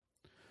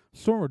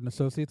Stormwood and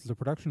Associates is a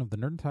production of the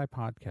Nerd and Tie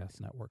Podcast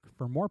Network.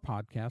 For more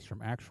podcasts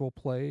from actual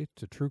play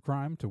to true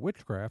crime to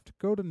witchcraft,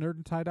 go to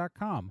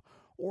nerdandtie.com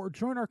or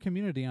join our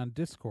community on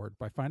Discord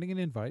by finding an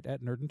invite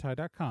at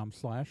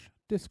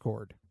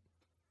nerdandtie.com/discord.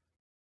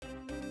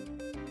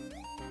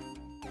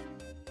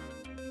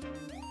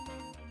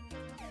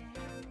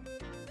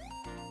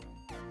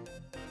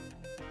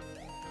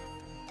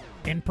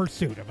 In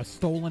pursuit of a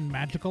stolen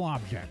magical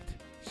object,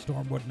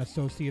 Stormwood and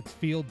Associates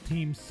Field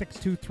Team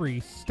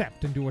 623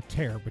 stepped into a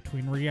tear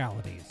between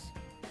realities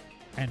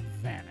and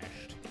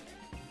vanished.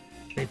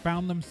 They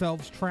found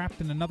themselves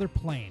trapped in another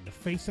plane,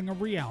 facing a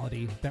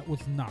reality that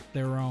was not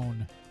their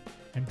own,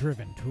 and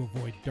driven to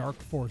avoid dark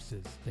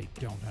forces they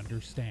don't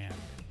understand.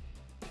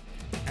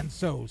 And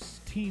so,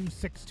 Team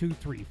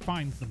 623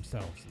 finds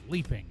themselves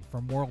leaping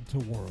from world to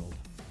world,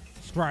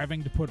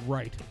 striving to put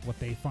right what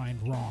they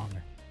find wrong,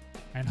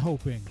 and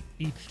hoping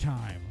each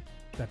time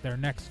that their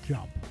next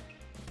jump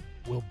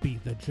will be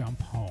the jump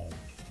home.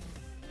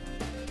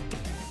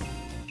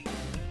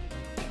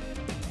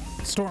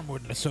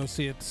 Stormwood and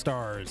Associates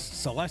stars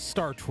Celeste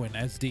Star Twin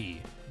as Dee,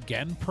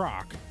 Gen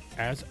Proc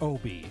as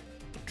Obi,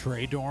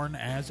 Trey Dorn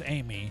as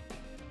Amy,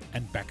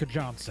 and Becca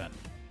Johnson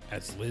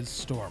as Liz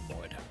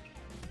Stormwood.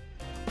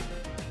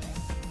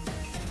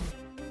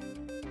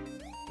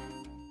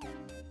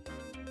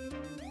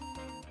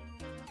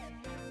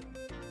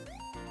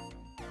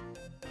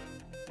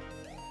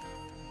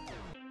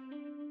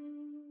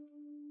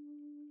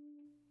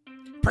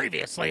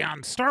 Previously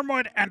on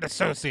Stormwood and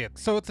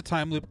Associates. So it's a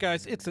time loop,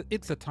 guys. It's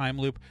a time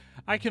loop.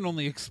 I can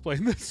only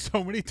explain this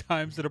so many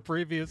times in a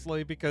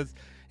previously because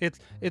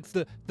it's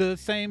the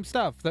same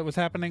stuff that was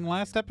happening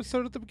last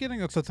episode at the beginning.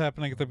 That's what's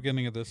happening at the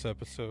beginning of this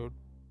episode.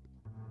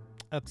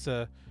 That's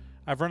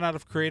I've run out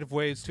of creative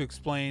ways to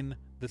explain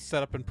the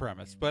setup and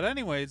premise. But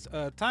anyways,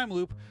 time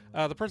loop.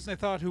 The person they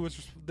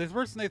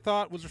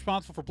thought was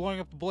responsible for blowing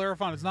up the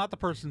Bellerophon is not the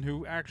person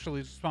who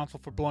actually is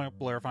responsible for blowing up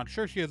Bellerophon.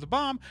 Sure, she has a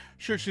bomb.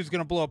 Sure, she's going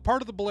to blow up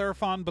part of the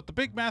Bellerophon, but the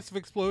big massive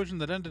explosion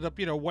that ended up,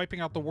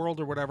 wiping out the world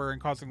or whatever and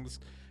causing this,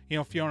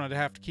 Fiona to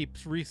have to keep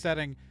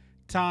resetting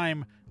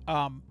time.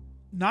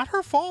 Not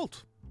her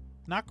fault.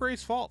 Not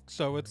Gray's fault.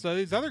 So it's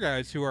these other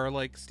guys who are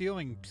like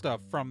stealing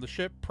stuff from the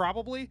ship,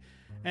 probably.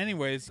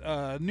 Anyways,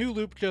 new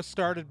loop just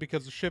started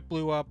because the ship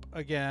blew up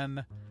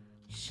again.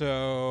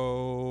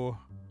 So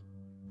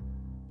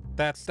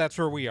that's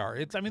where we are.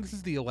 This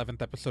is the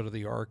 11th episode of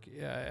the arc,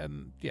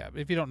 and yeah,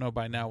 if you don't know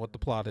by now what the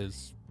plot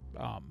is,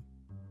 on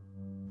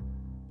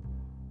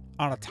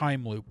a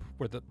time loop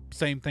where the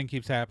same thing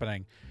keeps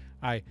happening,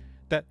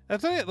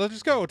 that's it. Let's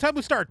just go. Time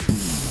to start.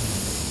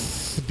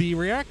 The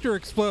reactor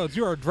explodes.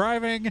 You are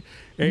driving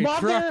a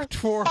truck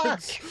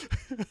towards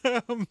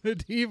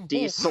medieval.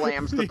 D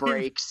slams the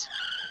brakes.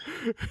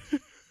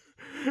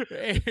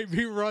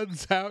 Amy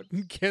runs out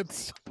and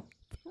gets the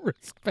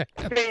wristband.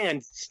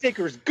 Band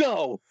stickers,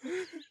 go!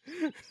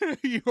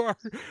 You are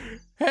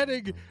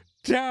heading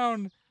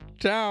down.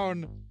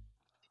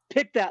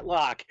 Pick that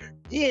lock.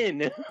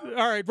 In.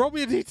 All right, roll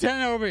me a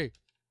D10, Obi.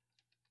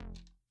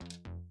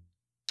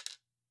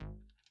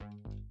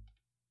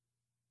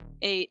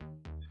 8.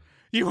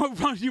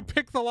 You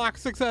pick the lock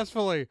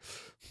successfully.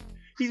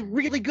 He's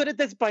really good at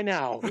this by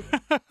now.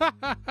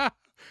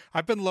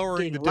 I've been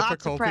lowering the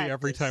difficulty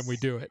every time we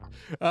do it.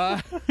 All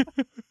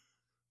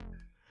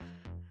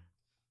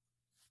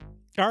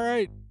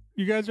right,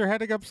 you guys are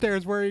heading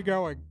upstairs. Where are you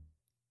going?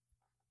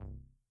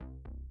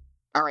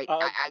 All right.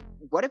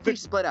 What if we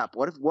split up?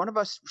 What if one of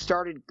us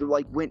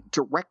went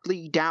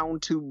directly down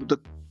to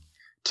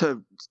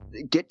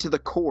get to the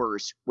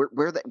cores,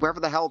 wherever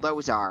the hell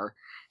those are,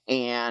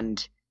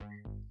 and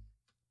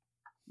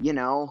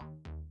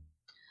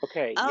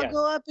Okay. I'll yes.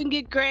 go up and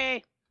get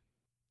Gray.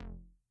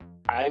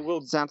 I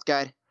will. Sounds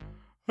good.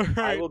 All right.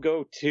 I will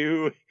go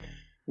to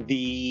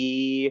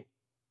the.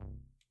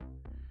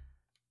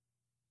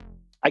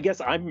 I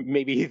guess I'm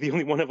maybe the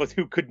only one of us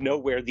who could know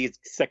where these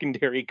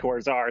secondary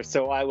cores are,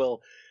 so I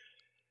will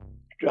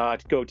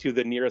go to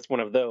the nearest one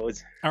of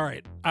those. All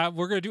right.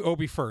 We're going to do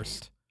Obi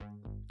first,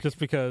 just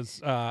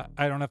because I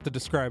don't have to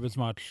describe as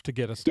much to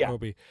get us to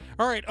Obi.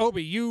 All right,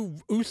 Obi, you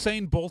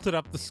Usain bolted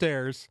up the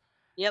stairs.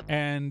 Yep.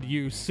 And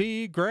you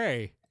see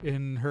Gray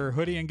in her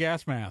hoodie and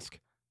gas mask.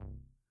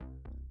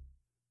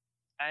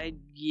 I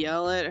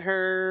yell at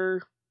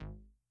her.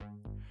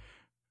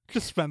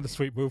 Just spend the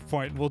sweet move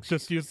point, and we'll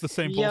just use the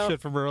same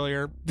bullshit from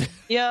earlier.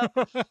 Yep.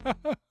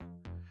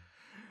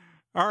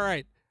 All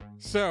right.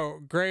 So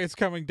Gray is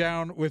coming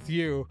down with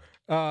you.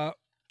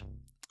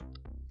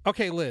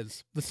 Okay,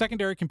 Liz, the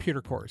secondary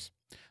computer cores.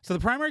 So the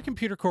primary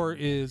computer core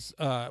is,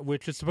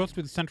 which is supposed to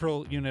be the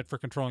central unit for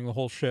controlling the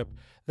whole ship,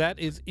 that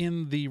is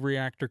in the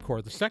reactor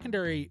core. The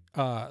secondary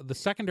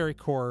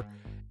core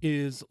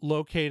is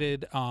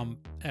located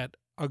at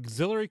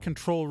Auxiliary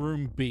Control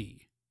Room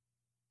B,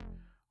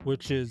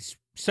 which is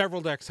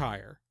several decks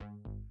higher.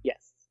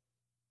 Yes.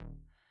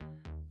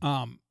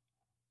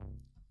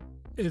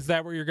 Is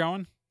that where you're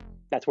going?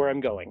 That's where I'm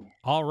going.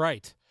 All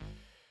right.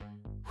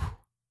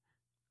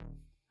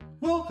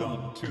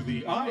 Welcome to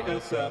the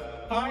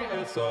Bolerathon.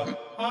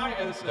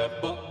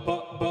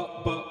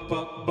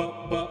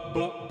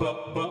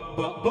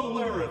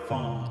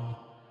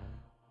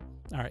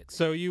 All right,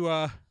 so you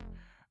are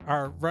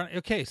running.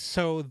 Okay,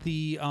 so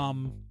the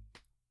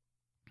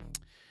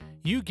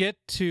you get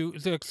to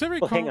the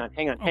auxiliary. Hang on.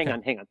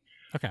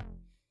 Okay.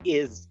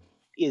 Is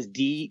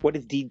D? What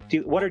does D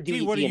do? What are D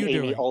what are and you Amy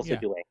doing? also Yeah.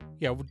 doing?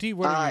 Yeah, well, D,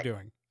 what are you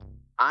doing?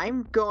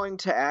 I'm going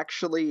to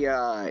actually.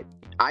 I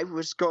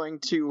was going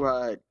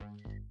to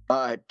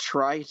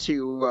try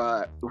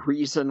to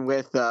reason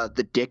with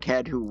the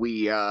dickhead who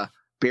we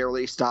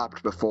barely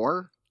stopped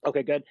before.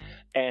 Okay, good.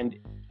 And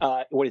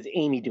what is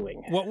Amy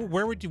doing?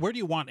 Where do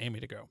you want Amy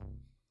to go?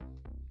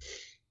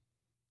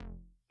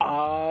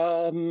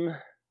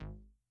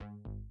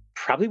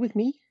 Probably with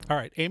me. All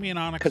right, Amy and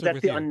Onyx Because are that's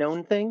with the you.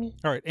 unknown thing.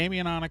 All right, Amy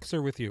and Onyx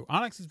are with you.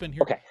 Onyx has been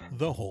here Okay.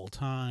 the whole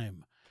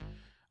time.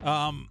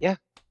 Yeah.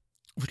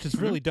 Which is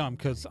really dumb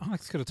because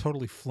Onyx could have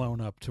totally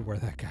flown up to where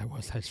that guy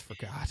was. I just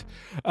forgot.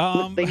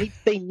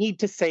 They need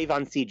to save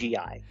on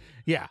CGI.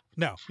 Yeah,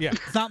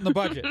 it's not in the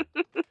budget.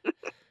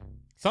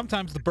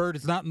 Sometimes the bird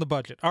is not in the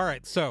budget. All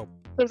right, so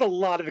There's a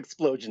lot of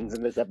explosions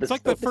in this episode. it's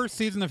like the first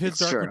season of His It's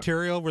Dark true.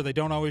 Material where they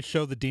don't always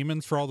show the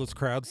demons for all those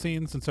crowd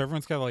scenes, and so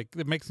everyone's got like,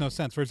 it makes no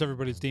sense. Where's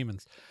everybody's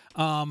demons?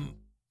 Sorry.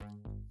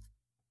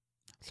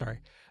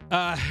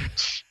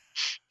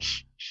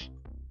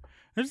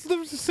 There's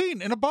a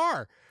scene in a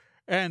bar,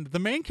 and the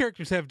main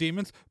characters have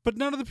demons, but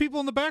none of the people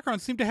in the background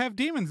seem to have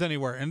demons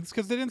anywhere, and it's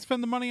because they didn't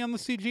spend the money on the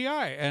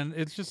CGI, and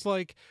it's just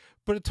like,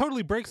 but it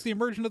totally breaks the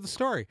immersion of the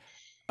story.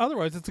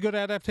 Otherwise, it's a good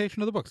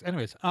adaptation of the books.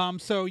 Anyways,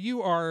 so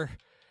you are,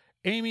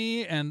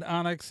 Amy and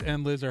Onyx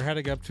and Liz are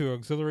heading up to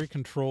Auxiliary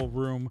Control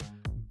Room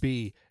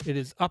B. It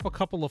is up a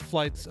couple of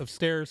flights of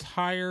stairs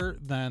higher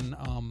than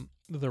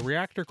the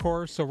reactor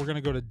core, so we're going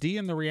to go to D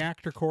in the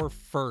reactor core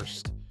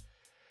first.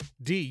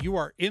 D, you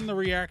are in the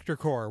reactor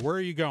core. Where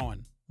are you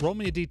going? Roll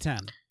me a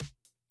D10.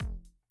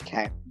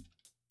 Okay.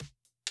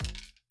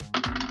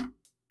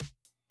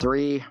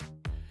 3.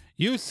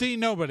 You see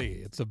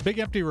nobody. It's a big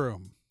empty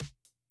room.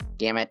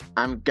 Damn it.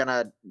 I'm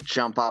gonna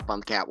jump up on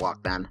the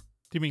catwalk then. Do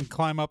you mean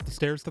climb up the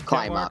stairs to the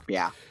Climb catwalk? up,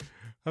 yeah.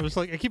 I was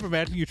like, I keep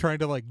imagining you trying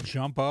to like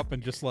jump up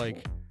and just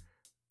like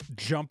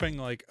jumping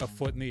like a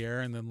foot in the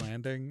air and then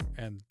landing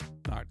and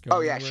not going.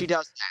 Oh yeah, anywhere. she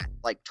does that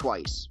like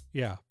twice.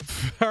 Yeah.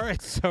 All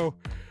right. So,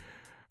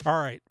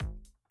 all right.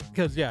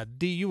 Because yeah,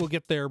 D, you will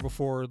get there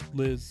before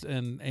Liz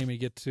and Amy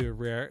get to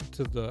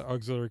the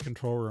auxiliary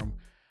control room.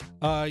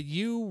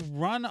 You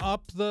run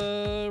up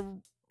the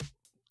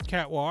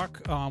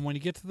catwalk. When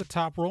you get to the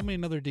top, roll me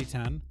another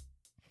D10.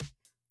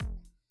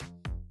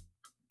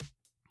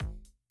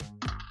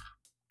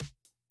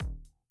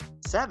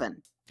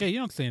 7. Yeah, you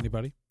don't see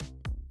anybody.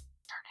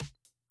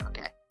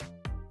 Okay.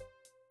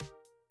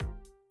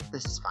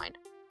 This is fine.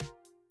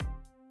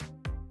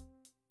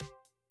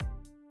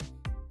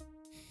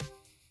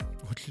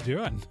 What you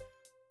doing?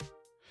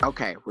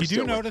 Okay, we're You do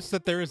still notice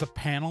that there is a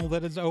panel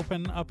that is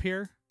open up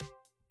here.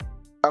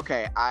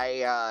 Okay,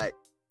 I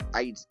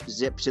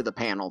zip to the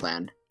panel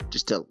then,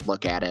 just to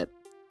look at it.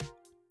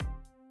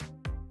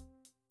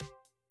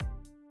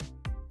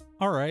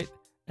 All right.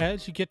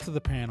 As you get to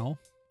the panel,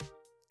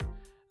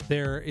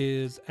 there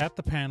is at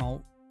the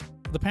panel.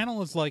 The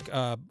panel is like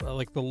the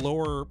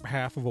lower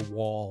half of a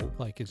wall,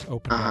 like is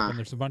opened up, and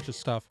there's a bunch of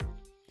stuff.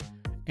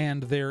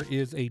 And there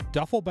is a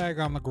duffel bag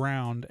on the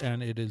ground,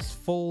 and it is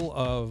full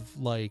of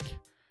like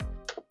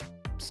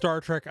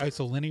Star Trek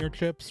isolinear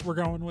chips. We're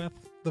going with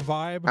the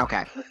vibe.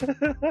 Okay.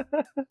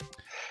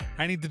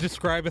 I need to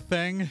describe a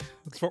thing.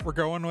 That's what we're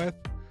going with.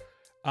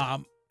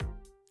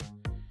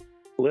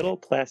 Little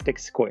plastic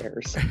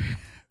squares.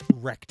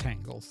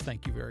 Rectangles.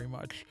 Thank you very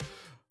much.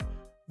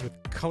 With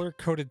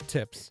color-coded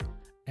tips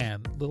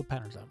and little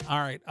patterns on them. All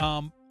right.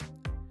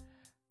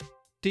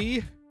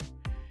 D,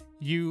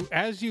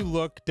 as you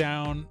look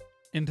down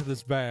into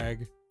this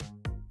bag,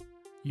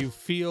 you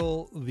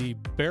feel the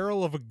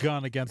barrel of a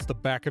gun against the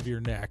back of your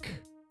neck.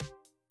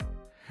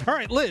 All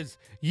right, Liz,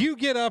 you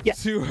get up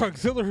to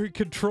auxiliary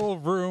control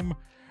room.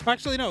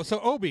 Actually, no.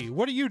 So, Obi,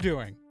 what are you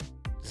doing?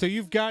 So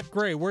you've got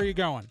Gray. Where are you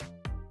going?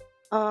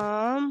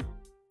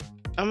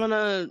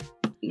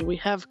 We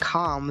have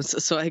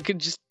comms, so I could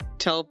just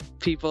tell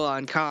people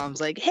on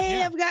comms, like, hey,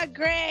 Yeah. I've got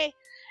Gray.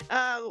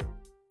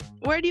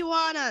 Where do you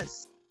want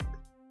us?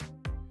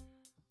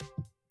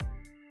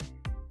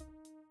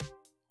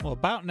 Well,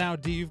 about now,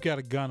 D, you've got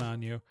a gun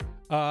on you.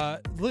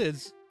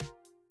 Liz,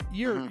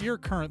 you're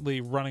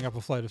currently running up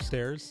a flight of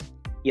stairs,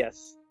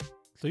 Yes.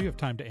 so you have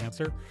time to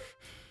answer.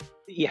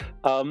 Yeah.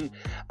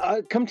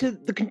 Come to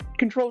the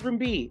control room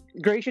B.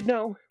 Gray should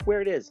know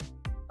where it is.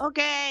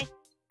 Okay.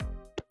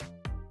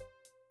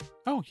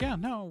 Oh, yeah,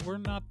 no, we're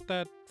not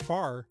that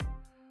far.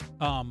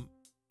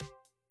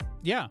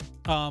 Yeah.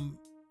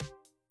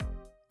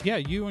 Yeah,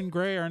 you and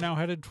Gray are now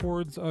headed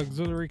towards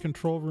auxiliary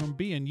control room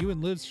B, and you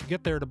and Liz should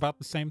get there at about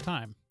the same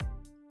time.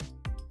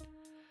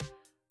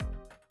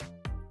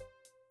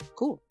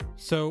 Cool.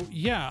 So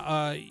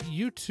yeah,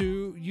 you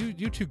two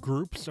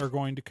groups are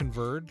going to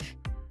converge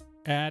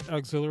at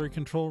auxiliary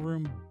control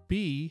room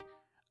B.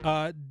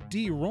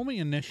 D, roll me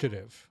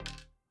initiative.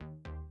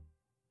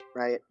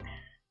 Right.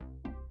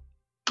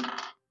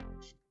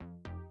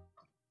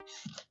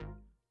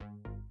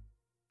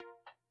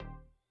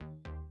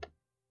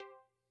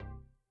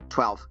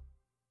 $12.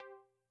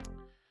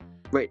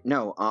 Wait,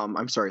 no.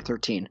 I'm sorry.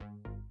 13.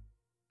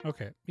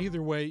 Okay.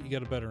 Either way, you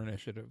get a better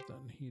initiative than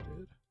he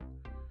did.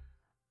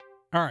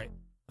 All right.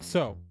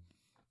 So,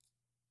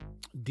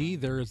 D,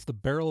 there is the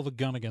barrel of a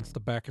gun against the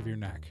back of your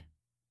neck.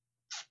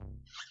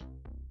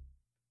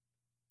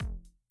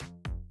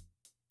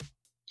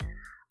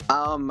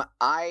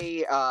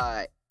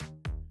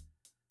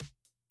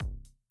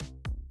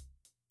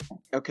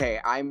 Okay,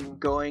 I'm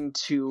going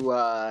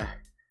to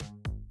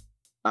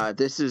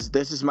this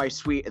is my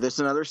sweet, this is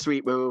another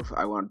sweet move.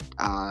 I want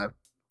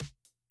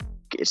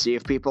see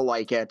if people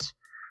like it.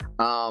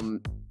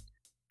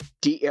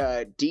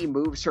 D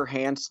moves her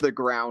hands to the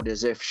ground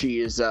as if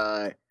she's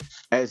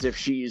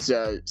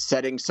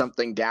setting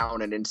something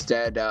down, and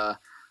instead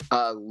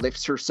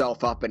lifts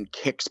herself up and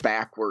kicks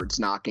backwards,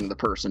 knocking the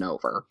person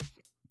over.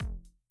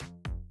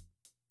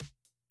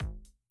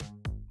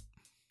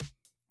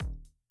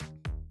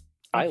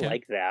 I Okay.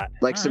 like that.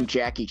 Like All some right.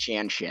 Jackie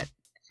Chan shit.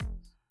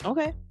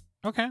 Okay.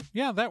 Okay.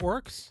 Yeah, that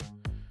works.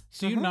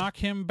 So you knock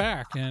him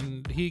back,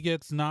 and he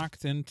gets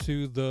knocked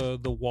into the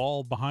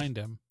wall behind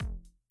him.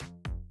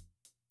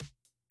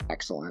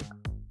 Excellent.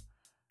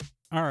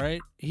 All right.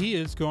 He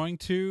is going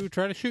to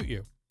try to shoot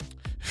you.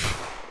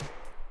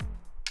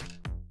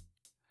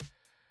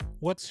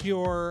 What's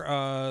your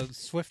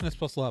swiftness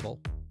plus level?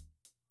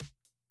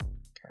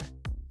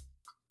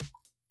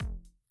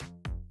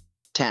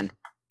 10.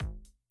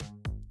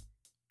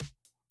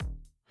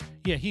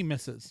 Yeah, he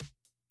misses.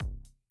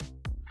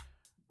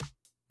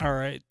 All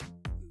right.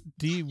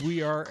 D,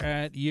 we are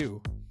at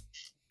you.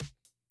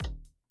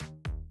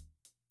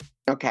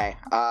 Okay.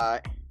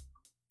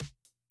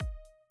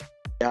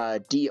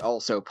 D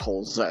also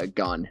pulls a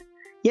gun.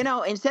 You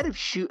know, instead of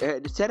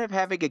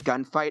having a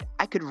gunfight,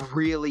 I could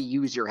really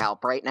use your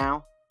help right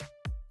now.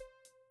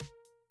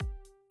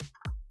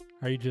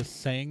 Are you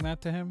just saying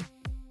that to him?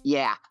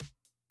 Yeah.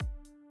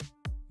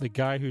 The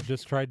guy who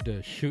just tried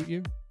to shoot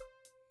you?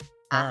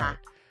 All right.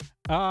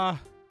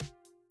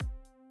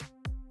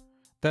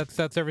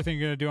 That's everything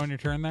you're gonna do on your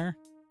turn there?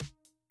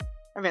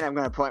 I mean, I'm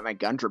gonna point my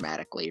gun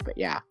dramatically, but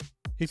yeah.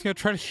 He's gonna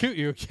try to shoot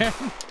you again.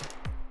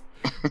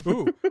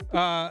 Ooh.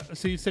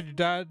 So you said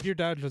your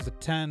dodge was a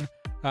 10.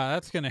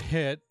 That's gonna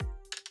hit.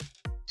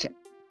 Shit.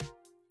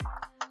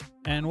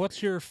 And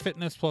what's your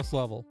fitness plus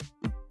level?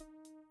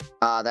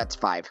 That's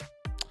 5. So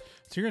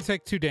you're gonna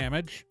take 2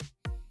 damage.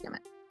 Damn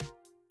it.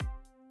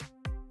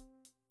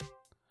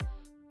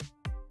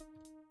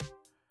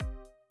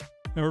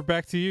 And we're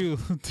back to you,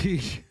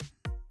 T.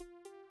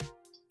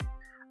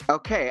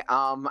 Okay,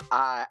 I'm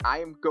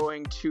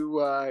going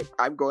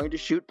to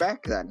shoot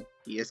back then.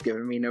 He has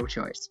given me no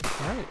choice. All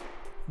right.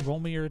 Roll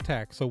me your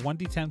attack. So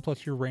 1d10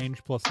 plus your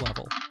range plus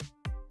level.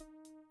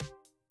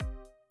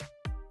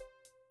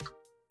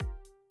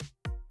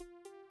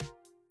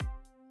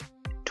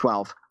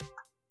 $12.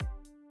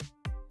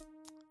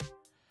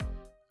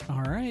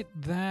 All right,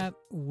 that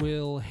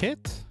will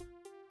hit.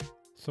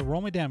 So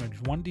roll me damage.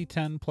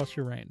 1d10 plus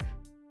your range.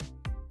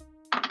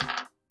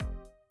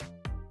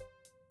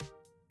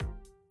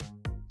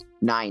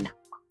 9.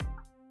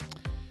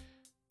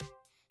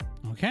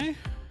 Okay.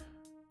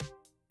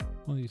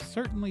 Well, you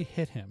certainly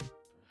hit him.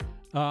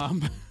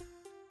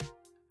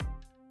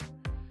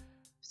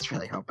 Just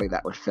really hoping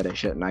that would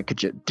finish it and I could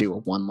just do a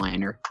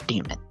one-liner.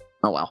 Damn it.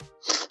 Oh well.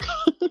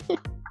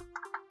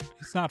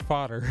 He's not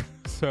fodder,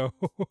 so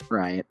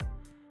Right.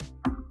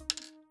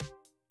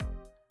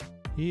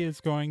 he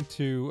is going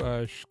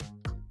to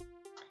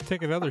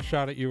take another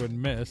shot at you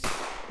and miss.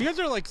 You guys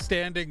are like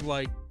standing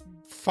like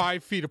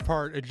 5 feet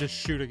apart and just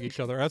shooting each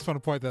other. I just want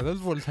to point that. This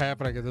is what is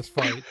happening in this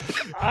fight.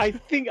 I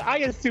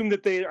assume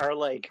that they are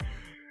like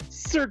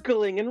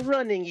circling and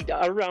running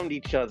around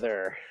each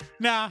other.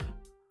 Nah,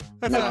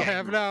 that's not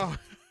happening. No.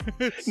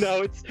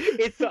 No,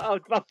 it's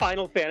a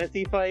Final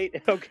Fantasy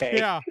fight. Okay.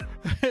 Yeah,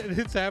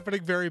 it's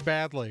happening very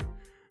badly.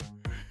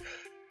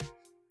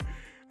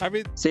 I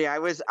mean, See, I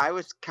was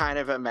kind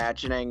of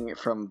imagining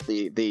from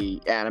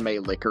the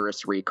anime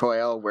Licorice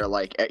Recoil where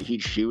like he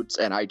shoots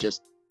and I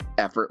just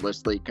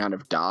effortlessly kind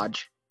of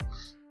dodge.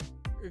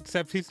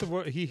 except he's the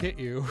one, he hit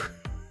you.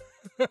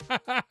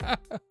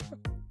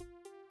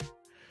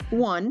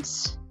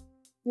 Once.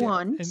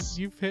 And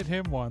you've hit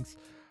him once.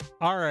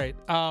 All right.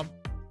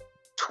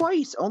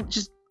 Twice.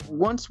 Just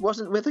once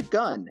wasn't with a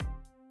gun.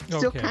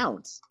 Still Okay.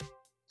 counts.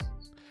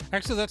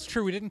 Actually, that's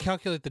true. We didn't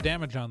calculate the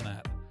damage on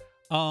that.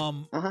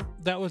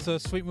 That was a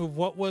sweet move.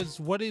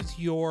 What is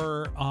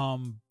your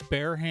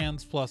bare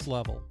hands plus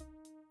level?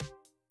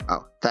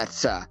 Oh,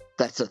 that's a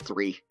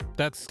 3.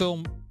 That's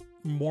still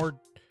more.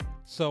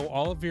 So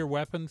all of your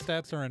weapon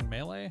stats are in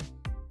melee?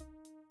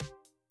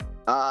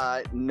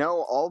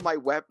 No, all my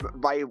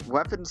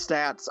weapon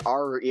stats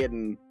are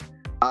in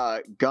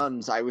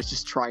guns. I was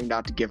just trying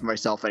not to give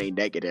myself any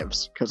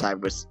negatives because I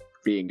was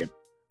being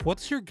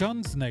What's your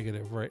gun's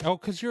negative, right? Oh,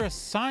 because you're a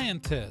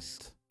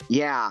scientist.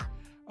 Yeah,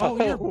 Oh,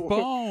 you're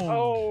boned.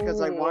 Oh, because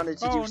I wanted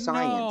to Oh, do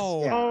science.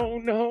 no. Yeah. Oh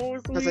no,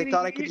 Because I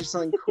thought I could do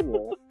something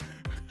cool.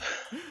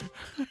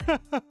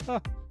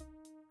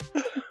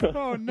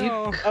 Oh,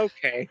 no.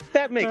 Okay,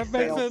 that makes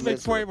sense. That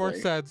makes way more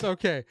Miserably. sense.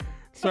 Okay.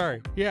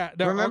 Sorry. Yeah.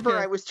 No, Remember,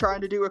 okay. I was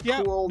trying to do a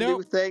Yep, cool nope,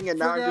 new thing, and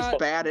now I'm just forgot.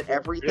 bad at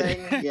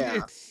everything.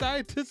 Yeah.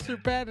 Scientists are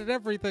bad at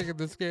everything in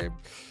this game.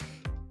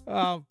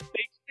 They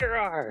sure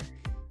are.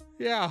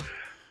 Yeah.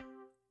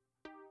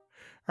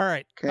 All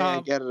right. Okay,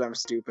 I get it. I'm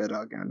stupid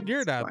again.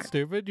 You're It's not fine.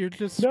 stupid. You're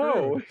just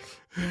No.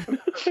 screwed.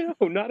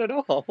 No, not at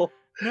all.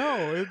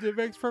 No, it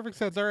makes perfect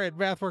sense. All right,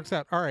 math works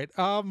out. All right.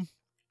 I'm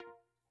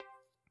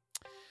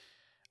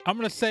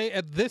gonna say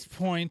at this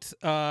point,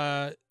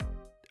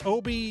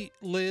 Obi,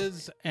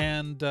 Liz,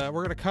 and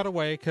we're gonna cut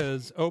away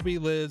because Obi,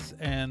 Liz,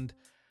 and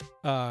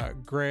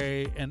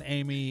Gray and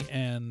Amy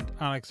and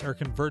Onyx are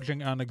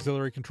converging on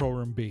auxiliary control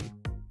room B.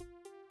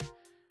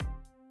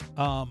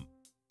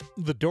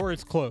 The door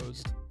is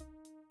closed.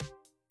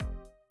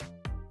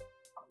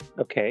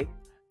 Okay.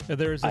 And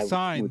there's a I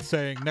sign would-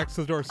 saying next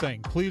to the door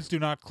saying, "Please do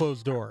not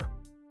close door."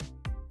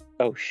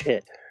 Oh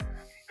shit.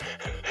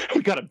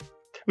 We got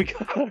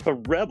a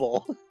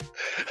rebel.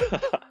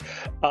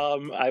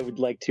 I would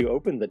like to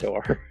open the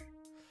door.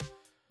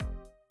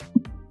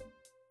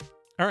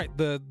 All right,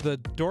 the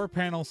door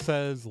panel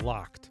says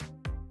locked.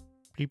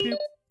 Beep, beep.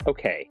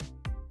 Okay.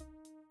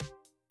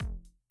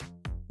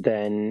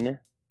 Then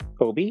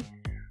Obi?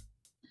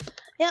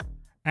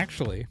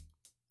 Actually,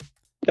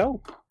 Oh.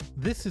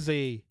 this is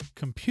a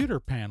computer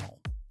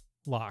panel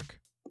lock,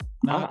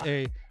 not Ah.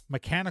 a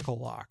mechanical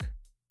lock.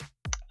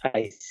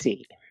 I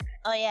see.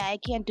 Oh yeah, I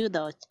can't do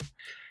those.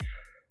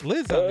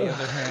 Liz, on the Ugh.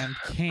 other hand,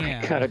 I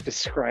can. gotta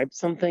describe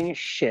something.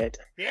 Shit.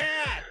 Yeah,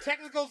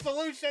 technical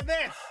solution.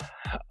 This.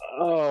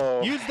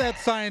 Oh. Use that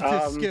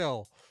scientist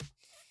skill.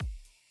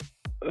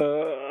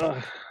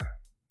 Uh,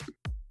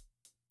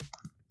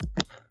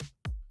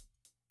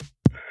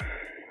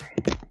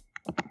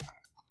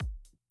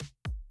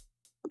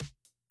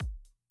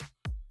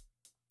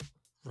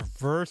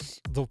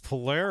 Reverse the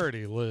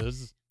polarity,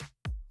 Liz.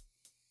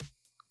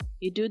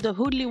 You do the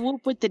hoodly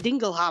whoop with the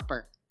dingle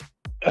hopper.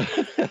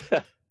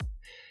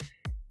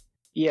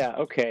 yeah,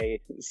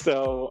 okay.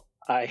 So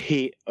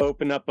I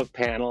open up a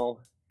panel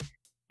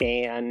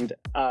and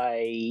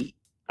I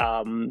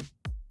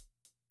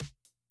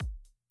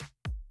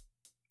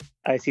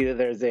see that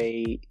there's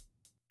a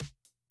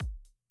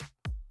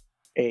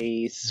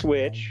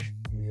switch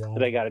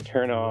that I got to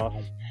turn off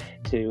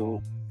to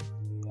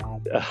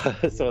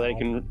so that I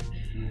can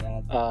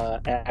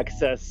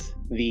access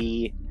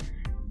the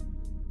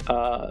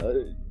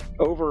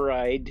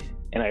override,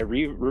 and I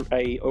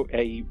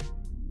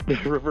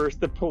reverse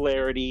the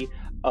polarity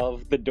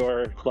of the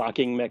door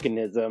locking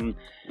mechanism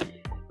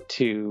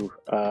to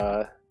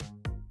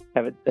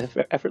have it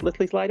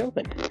effortlessly slide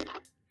open.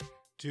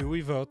 Do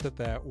we vote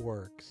that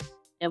works?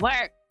 It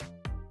worked.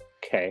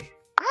 Okay.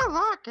 I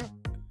like it.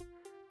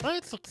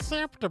 It's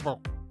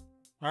acceptable.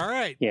 All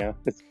right. Yeah,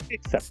 it's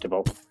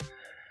acceptable.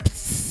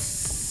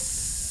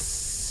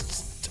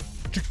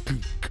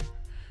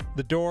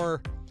 The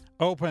door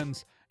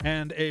opens,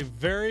 and a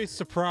very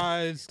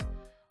surprised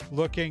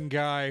looking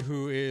guy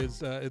who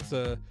is it's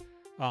a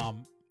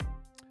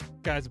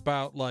guy's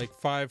about like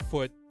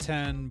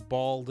 5'10",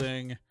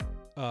 balding,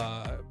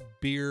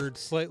 beard,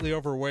 slightly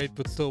overweight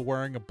but still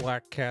wearing a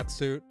black cat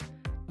suit,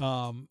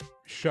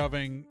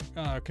 shoving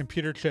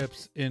computer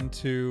chips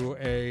into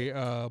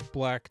a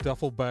black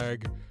duffel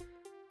bag,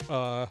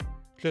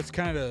 just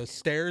kind of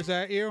stares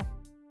at you.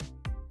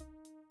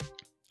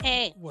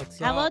 Hey, What's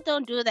how up? about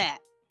don't do that?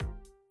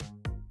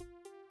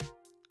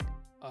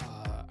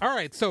 All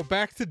right, so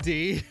back to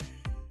D.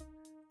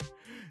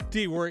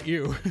 D, weren't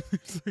you?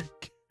 It's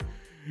like,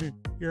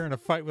 you're in a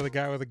fight with a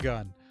guy with a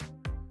gun.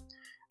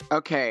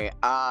 Okay,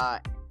 I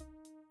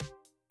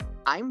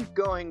am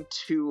going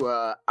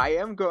to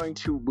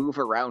move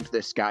around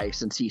this guy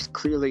since he's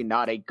clearly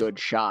not a good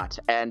shot,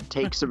 and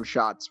take some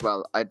shots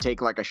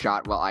take like a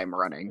shot while I'm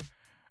running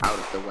out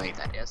of the way,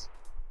 that is.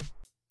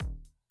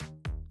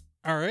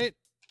 All right.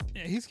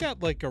 Yeah, he's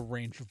got like a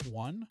range of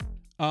 1.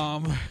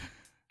 All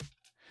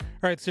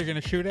right, so you're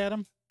going to shoot at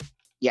him?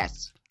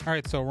 Yes. All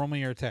right, so roll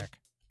me your attack.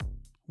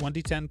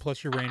 1d10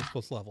 plus your range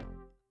plus level.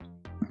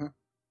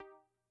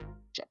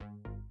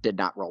 Did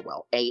not roll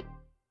well. 8.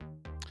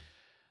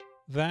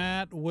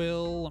 That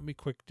will, let me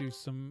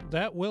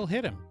that will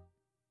hit him.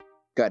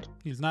 Good.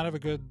 He does not have a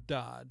good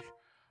dodge.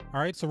 All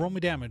right, so roll me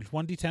damage.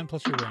 1d10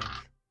 plus your range.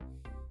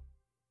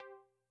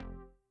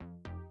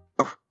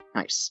 Oh,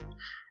 nice.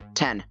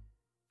 10.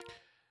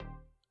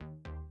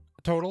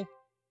 Total?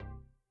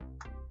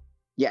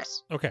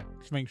 Yes. Okay,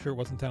 just making sure it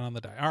wasn't 10 on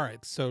the die. All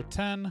right, so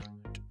 10.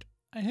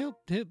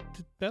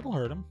 That'll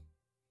hurt him.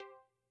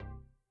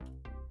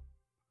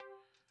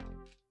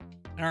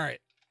 All right.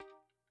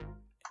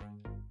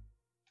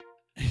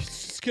 He's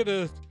just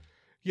gonna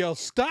yell,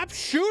 "Stop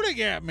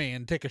shooting at me!"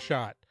 and take a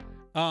shot.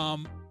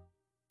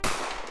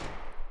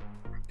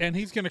 and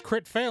he's going to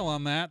crit fail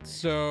on that,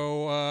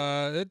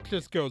 so it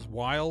just goes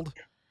wild.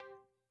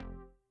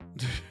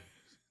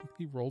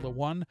 He rolled a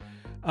 1.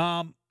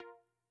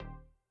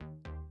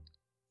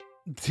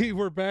 D,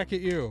 we're back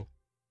at you.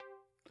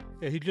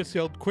 Yeah, he just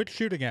yelled, "Quit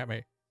shooting at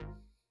me."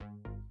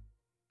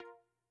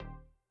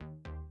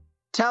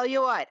 Tell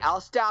you what,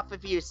 I'll stop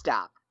if you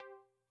stop.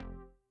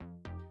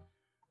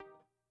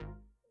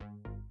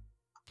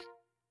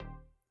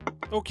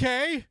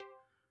 Okay.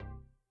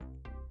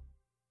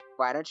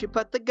 Why don't you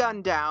put the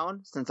gun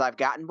down, since I've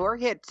gotten more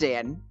hits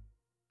in?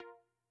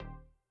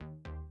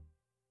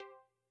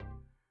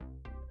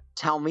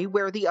 Tell me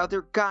where the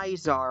other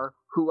guys are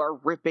who are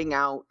ripping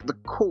out the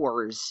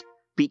cores,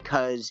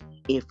 because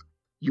if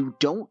you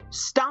don't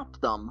stop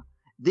them,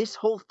 this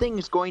whole thing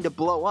is going to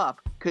blow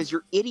up, because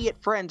your idiot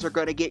friends are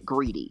going to get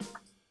greedy.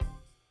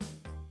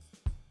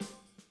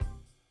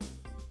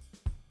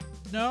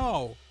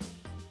 No.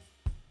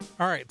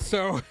 All right,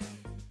 so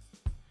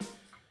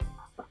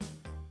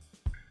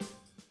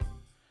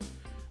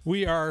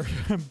we are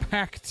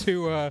back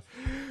to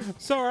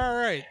so all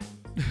right.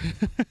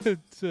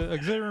 It's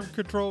auxiliary room,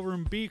 control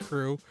room B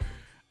crew.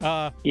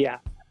 Yeah.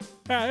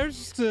 There's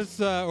just this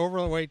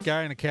overweight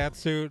guy in a cat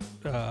suit,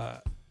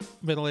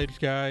 middle-aged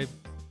guy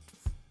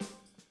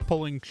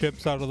pulling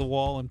chips out of the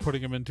wall and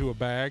putting them into a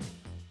bag.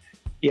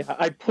 Yeah,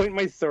 I point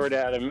my sword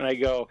at him and I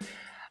go,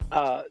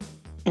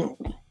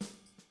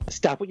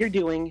 stop what you're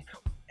doing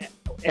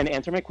and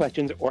answer my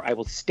questions or I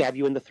will stab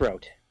you in the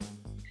throat.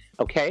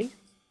 Okay?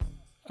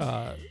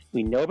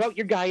 We know about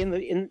your guy in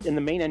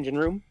the main engine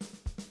room.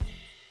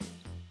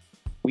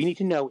 We need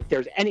to know if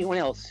there's anyone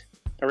else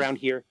around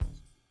here.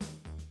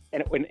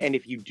 And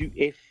if you do,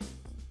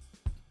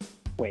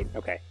 wait,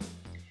 okay.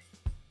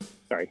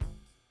 Sorry.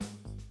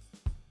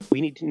 We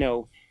need to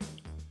know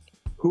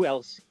who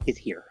else is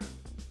here.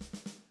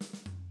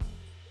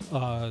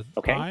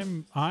 Okay.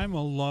 I'm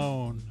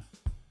alone.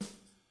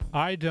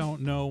 I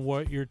don't know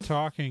what you're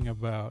talking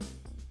about.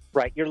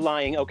 Right, you're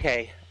lying.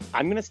 Okay.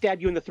 I'm going to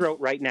stab you in the throat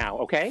right now,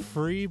 okay?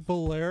 Free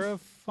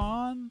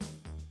Bellerophon?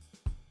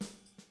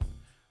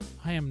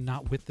 I am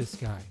not with this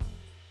guy.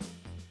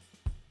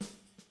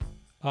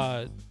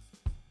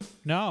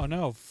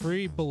 No,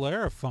 free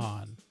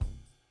Bellerophon.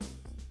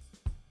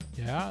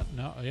 Yeah,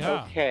 no,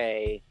 yeah.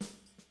 Okay.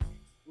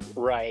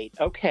 Right,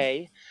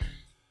 okay.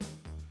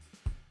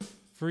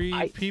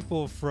 Free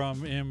people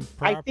from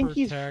improper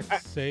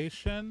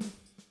taxation?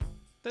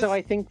 So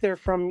I think they're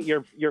from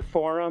your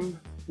forum,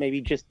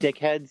 maybe just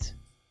dickheads.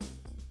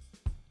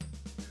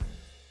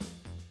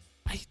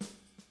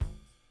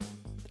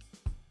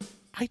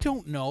 I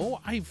don't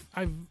know.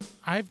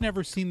 I've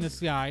never seen this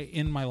guy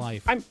in my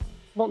life.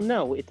 Well,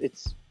 no,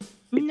 it's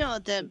No,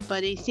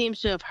 but he seems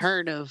to have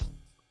heard of.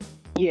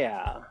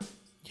 yeah.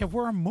 Yeah,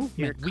 we're a movement.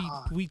 Your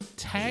car. We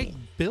tag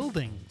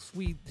buildings.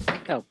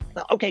 Oh,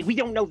 okay, we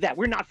don't know that.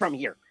 We're not from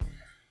here.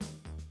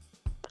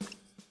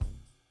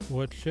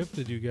 What ship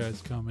did you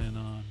guys come in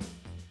on?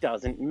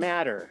 Doesn't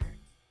matter.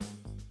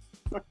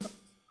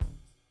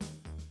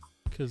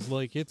 Because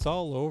it's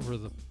all over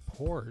the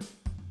port.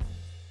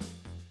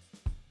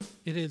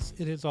 It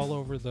is all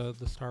over the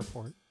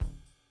starport.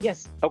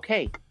 Yes,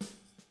 okay.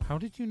 How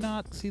did you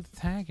not see the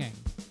tagging?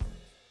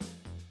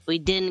 We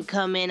didn't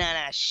come in on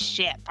a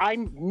ship.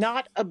 I'm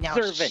not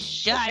observant.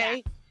 shut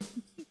okay?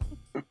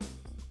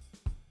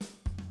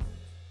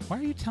 Why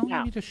are you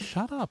telling me to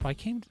shut up? I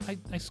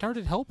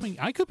started helping.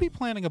 I could be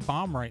planting a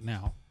bomb right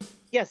now.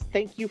 Yes,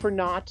 thank you for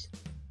not.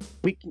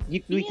 We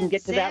can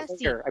get to that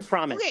sassy. later, I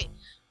promise. Okay.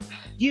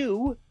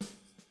 You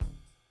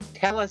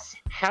tell us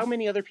how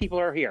many other people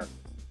are here.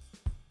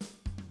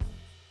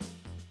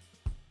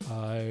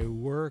 I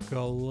work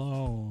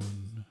alone.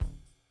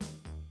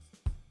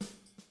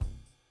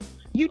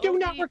 You do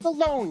not work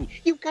alone.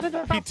 You've got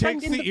a He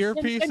takes the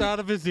earpiece out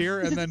of his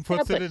ear and then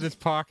puts it in his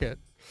pocket.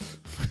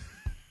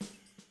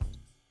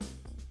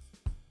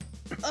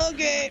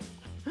 Okay.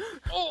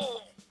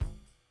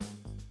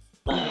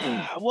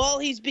 While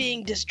he's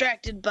being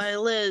distracted by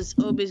Liz,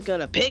 Obi's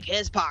gonna pick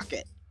his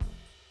pocket.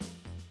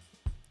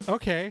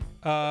 Okay.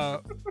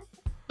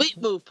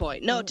 Sweet move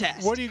point. No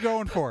test. What are you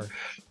going for?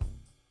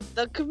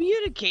 The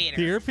communicator.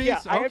 The earpiece?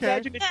 Yeah, I Okay.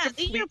 imagine it's Yeah,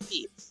 the complete.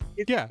 earpiece.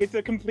 It's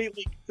a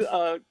completely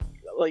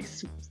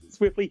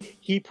swiftly.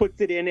 He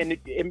puts it in, and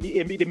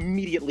it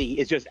immediately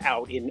is just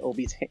out in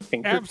Obi's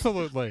fingers.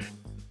 Absolutely.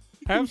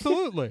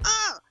 Absolutely.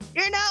 Oh,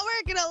 you're not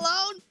working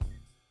alone.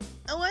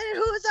 I wonder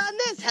who's on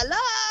this.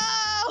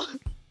 Hello.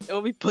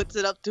 Obi puts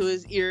it up to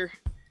his ear.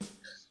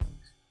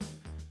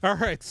 All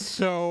right.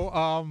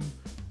 So,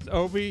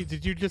 Obi,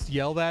 did you just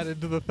yell that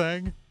into the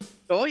thing?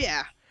 Oh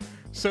yeah.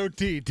 So,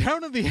 D,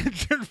 down in the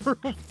engine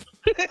room,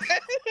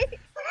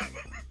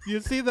 you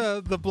see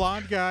the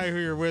blonde guy who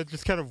you're with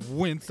just kind of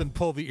wince and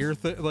pull the ear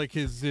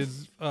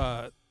his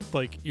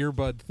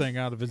earbud thing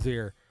out of his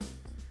ear.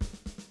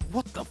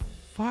 What the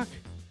fuck?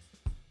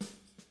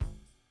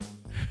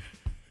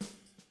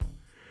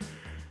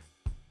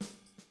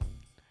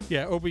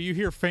 Yeah, Obi, you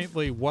hear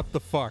faintly "what the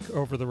fuck"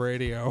 over the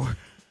radio,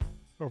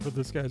 over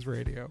this guy's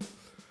radio.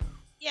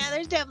 Yeah,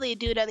 there's definitely a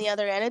dude on the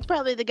other end. It's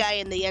probably the guy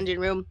in the engine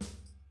room.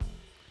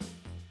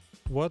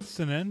 What's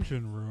an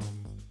engine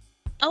room?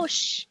 Oh,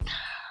 shh.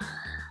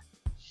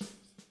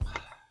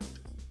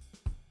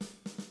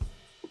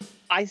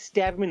 I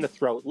stab him in the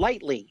throat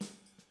lightly.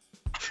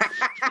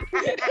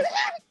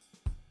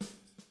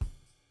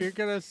 You're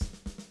gonna.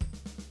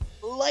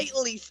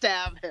 Lightly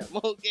stab him,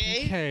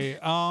 okay? Okay.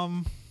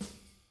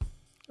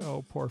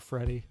 Oh, poor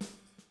Freddy.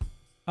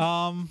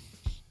 Hopefully,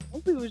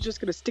 he was just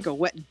gonna stick a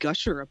wet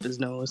gusher up his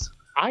nose.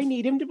 I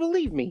need him to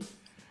believe me.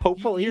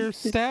 Hopefully, You're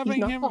stabbing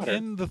he's not him fodder.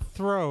 in the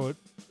throat.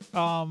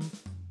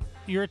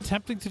 You're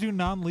attempting to do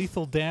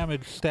non-lethal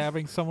damage,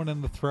 stabbing someone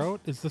in the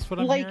throat. Is this what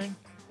I'm hearing?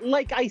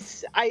 Like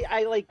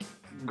I like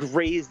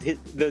grazed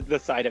the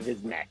side of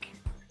his neck.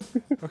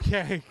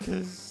 Okay,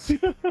 because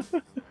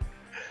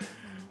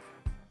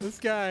this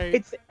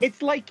guy.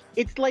 It's like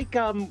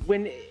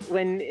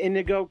when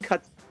Inigo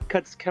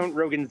cuts Count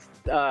Rogan's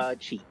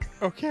cheeks.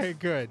 Okay,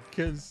 good,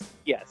 because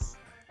Yes.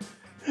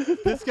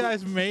 this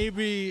guy's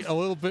maybe a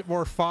little bit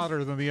more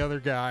fodder than the other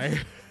guy.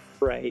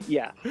 Right.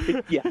 Yeah.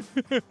 Yeah.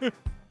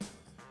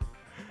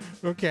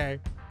 Okay.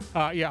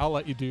 Yeah, I'll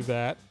let you do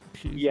that.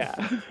 Jesus. Yeah.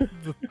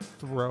 The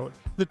throat.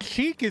 The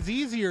cheek is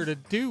easier to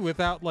do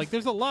without, like,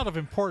 there's a lot of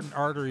important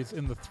arteries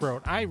in the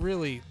throat. I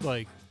really,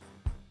 like,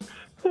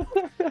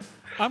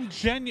 I'm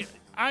genuine.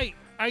 I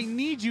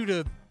need you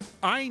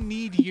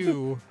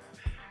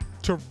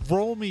to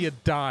roll me a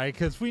die,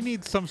 because we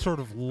need some sort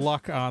of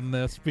luck on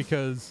this,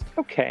 because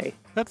Okay.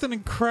 that's an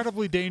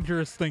incredibly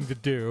dangerous thing to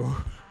do.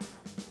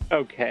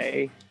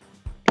 Okay.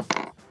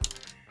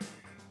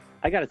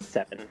 I got a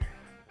 7.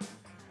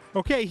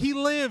 Okay, he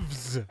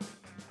lives.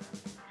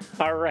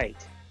 All right.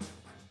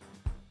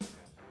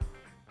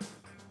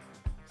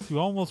 You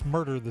almost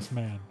murder this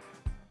man.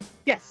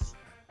 Yes.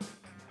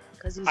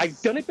 Because he's.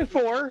 I've done it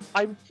before.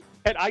 I'm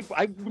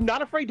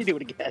not afraid to do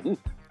it again.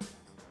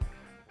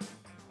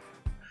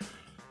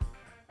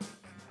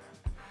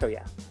 So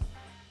yeah.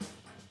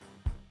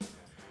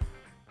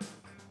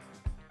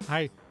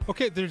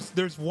 Okay,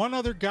 there's one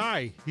other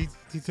guy.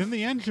 He's in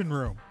the engine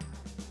room.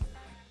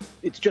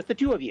 It's just the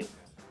two of you.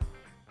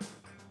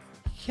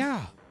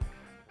 Yeah.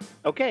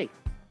 Okay.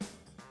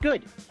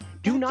 Good.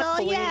 Do That's not all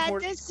pull you any had more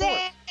to support.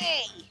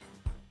 say.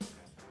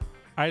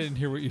 I didn't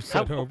hear what you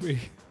said, How- Obi.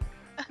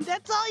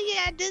 That's all you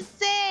had to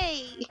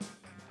say.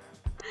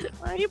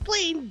 Why are you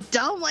playing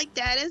dumb like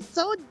that? It's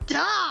so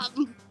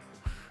dumb.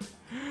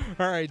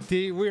 All right,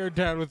 D, we are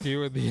down with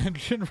you in the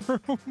engine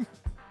room.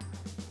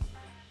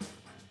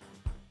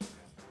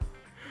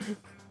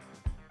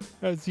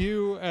 As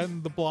you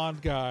and the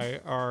blonde guy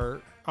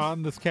are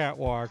on this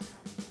catwalk.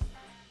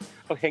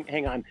 Oh,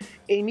 hang on.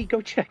 Amy, go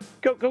check.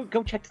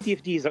 Go check to see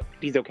if D's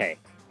okay.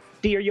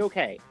 D, are you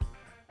okay?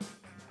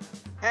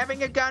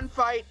 Having a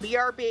gunfight,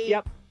 BRB.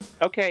 Yep.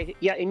 Okay.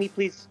 Yeah, Amy,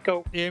 please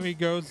go. Amy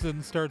goes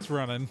and starts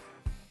running.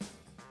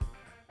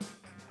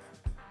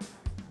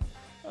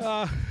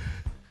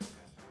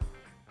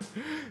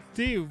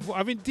 D,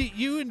 I mean, D,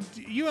 you and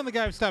the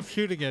guy have stopped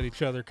shooting at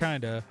each other,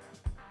 kinda.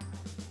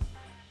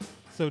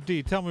 So,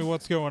 D, tell me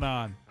what's going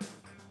on.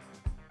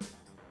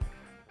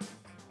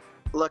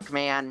 Look,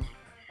 man.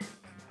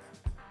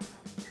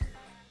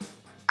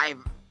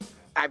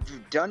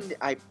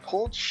 I've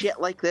pulled shit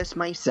like this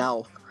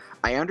myself.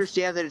 I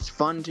understand that it's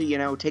fun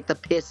to, take the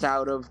piss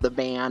out of the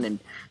van and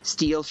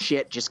steal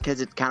shit just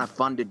because it's kind of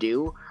fun to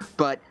do.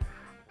 But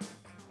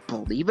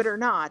believe it or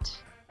not,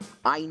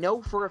 I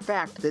know for a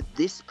fact that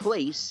this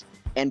place,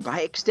 and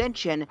by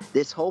extension,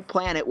 this whole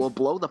planet will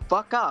blow the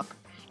fuck up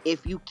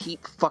if you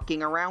keep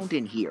fucking around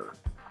in here.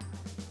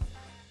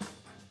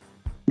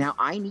 Now,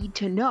 I need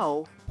to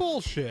know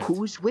Bullshit.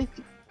 who's with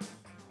you.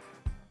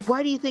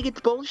 Why do you think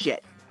it's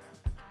bullshit?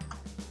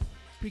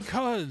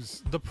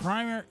 Because the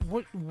primary,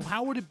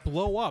 how would it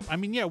blow up? I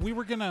mean, yeah,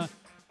 we're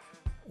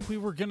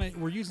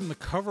using the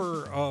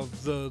cover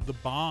of the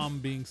bomb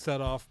being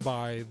set off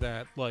by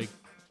that, like,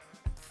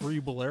 free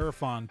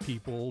Bellerophon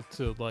people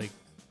to, like,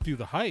 do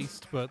the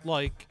heist, but,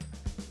 like,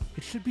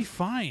 it should be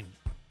fine.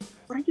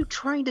 What are you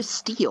trying to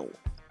steal?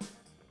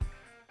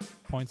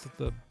 Points at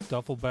the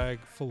duffel bag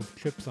full of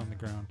chips on the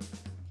ground.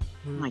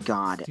 Oh my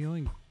god.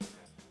 Stealing.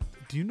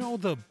 Do you know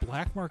the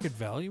black market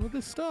value of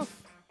this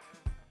stuff?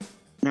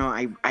 No,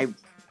 I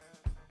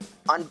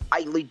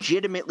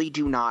legitimately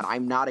do not.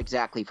 I'm not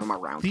exactly from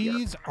around here.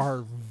 These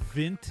are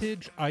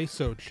vintage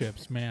ISO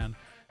chips, man.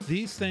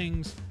 These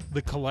things,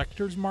 the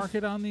collector's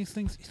market on these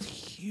things is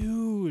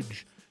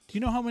huge. Do you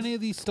know how many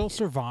of these still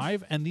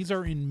survive? And these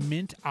are in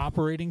mint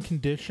operating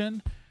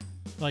condition?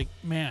 Like,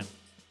 man,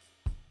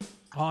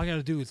 all I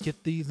gotta do is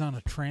get these on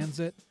a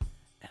transit,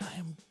 and I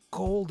am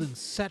golden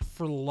set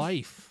for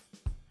life.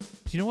 Do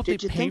you know what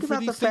Did they you pay think for about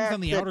these the things fact on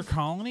the that- outer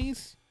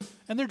colonies?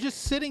 And they're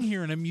just sitting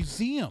here in a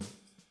museum.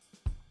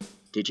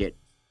 Did you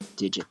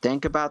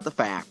think about the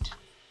fact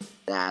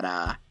that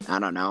I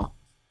don't know,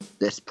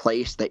 this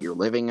place that you're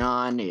living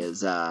on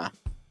is one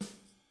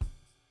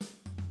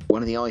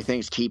of the only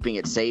things keeping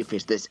it safe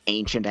is this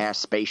ancient ass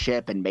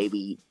spaceship, and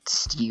maybe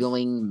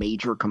stealing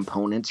major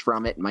components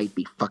from it might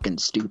be fucking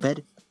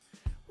stupid?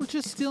 We're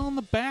just stealing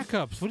the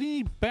backups. What do you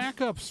need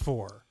backups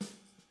for?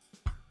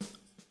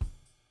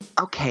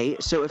 Okay,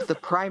 so if the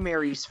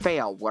primaries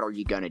fail, what are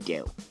you gonna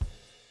do?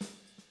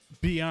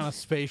 Be on a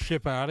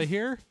spaceship out of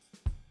here?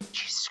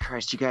 Jesus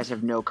Christ, you guys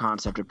have no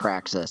concept of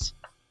praxis.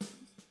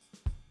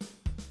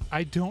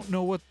 I don't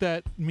know what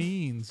that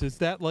means. Is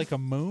that like a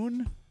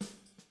moon?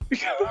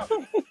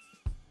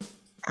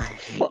 I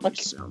hate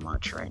you so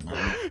much right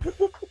now.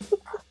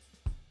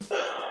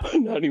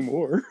 Not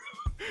anymore.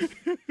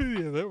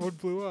 Yeah, that one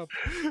blew up.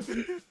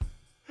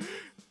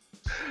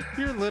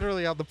 You're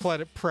literally on the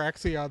planet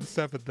Praxion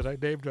 7 that I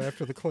named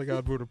after the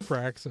Klingon moon of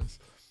Praxis.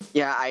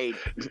 Yeah,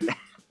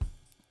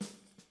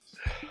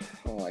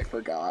 Oh, I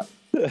forgot.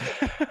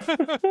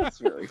 That's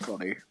very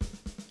funny.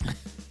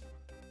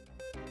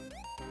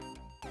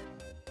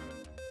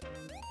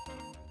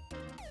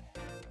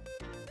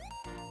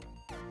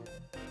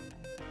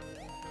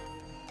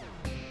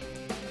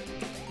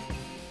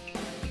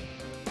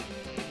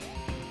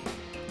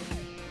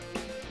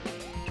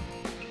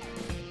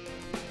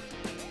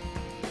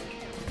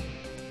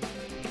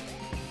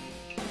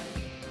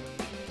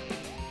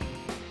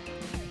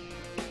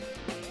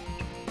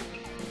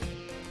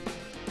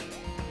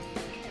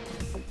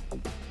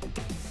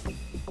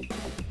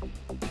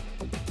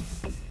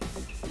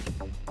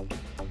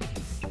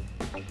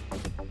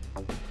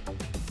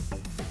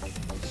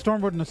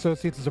 Stormwood and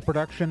Associates is a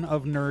production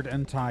of Nerd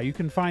and Tie. You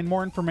can find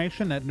more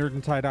information at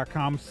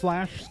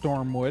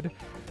nerdandtie.com/Stormwood.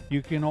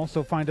 You can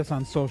also find us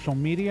on social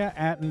media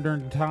at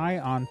Nerd and Tie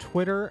on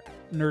Twitter,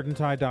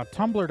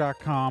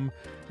 nerdandtie.tumblr.com,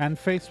 and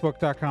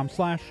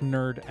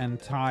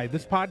facebook.com/nerdandtie.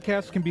 This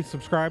podcast can be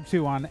subscribed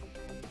to on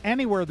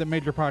anywhere that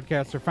major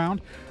podcasts are found: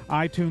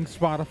 iTunes,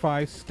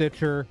 Spotify,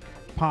 Stitcher,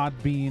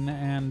 Podbean,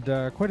 and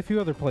quite a few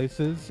other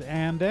places,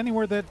 and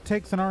anywhere that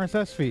takes an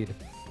RSS feed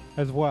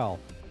as well.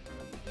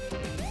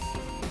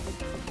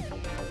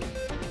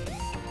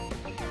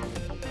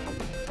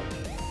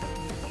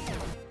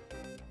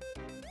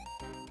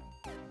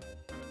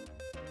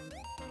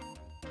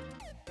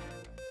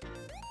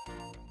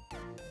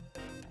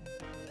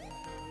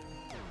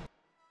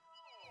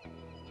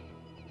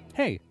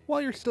 Hey, while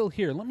you're still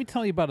here, let me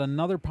tell you about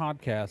another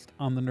podcast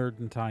on the Nerd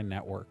and Tie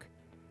Network,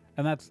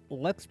 and that's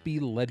Let's Be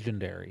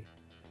Legendary.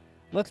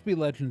 Let's Be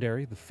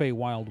Legendary, the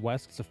Feywild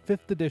West, is a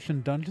 5th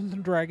edition Dungeons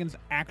 & Dragons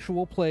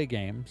actual play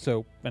game,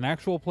 so an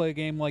actual play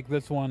game like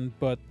this one,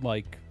 but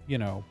like,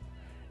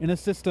 in a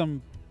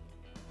system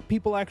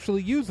people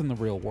actually use in the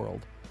real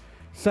world.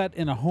 Set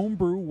in a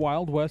homebrew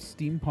Wild West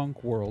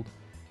steampunk world,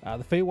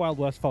 the Feywild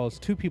West follows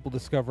two people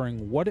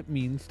discovering what it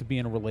means to be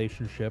in a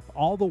relationship,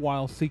 all the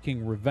while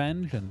seeking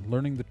revenge and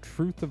learning the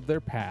truth of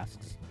their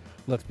pasts.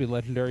 Let's Be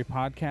Legendary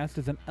podcast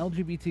is an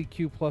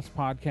LGBTQ+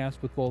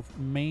 podcast with both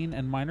main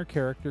and minor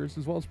characters,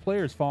 as well as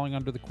players falling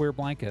under the queer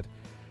blanket.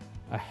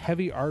 A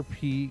heavy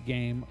RP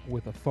game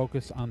with a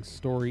focus on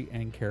story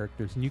and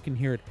characters, and you can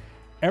hear it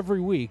every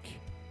week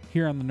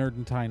here on the Nerd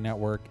and Tie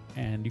Network,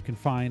 and you can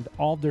find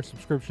all of their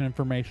subscription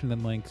information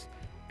and links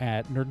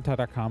at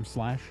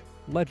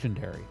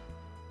nerdandtie.com/legendary.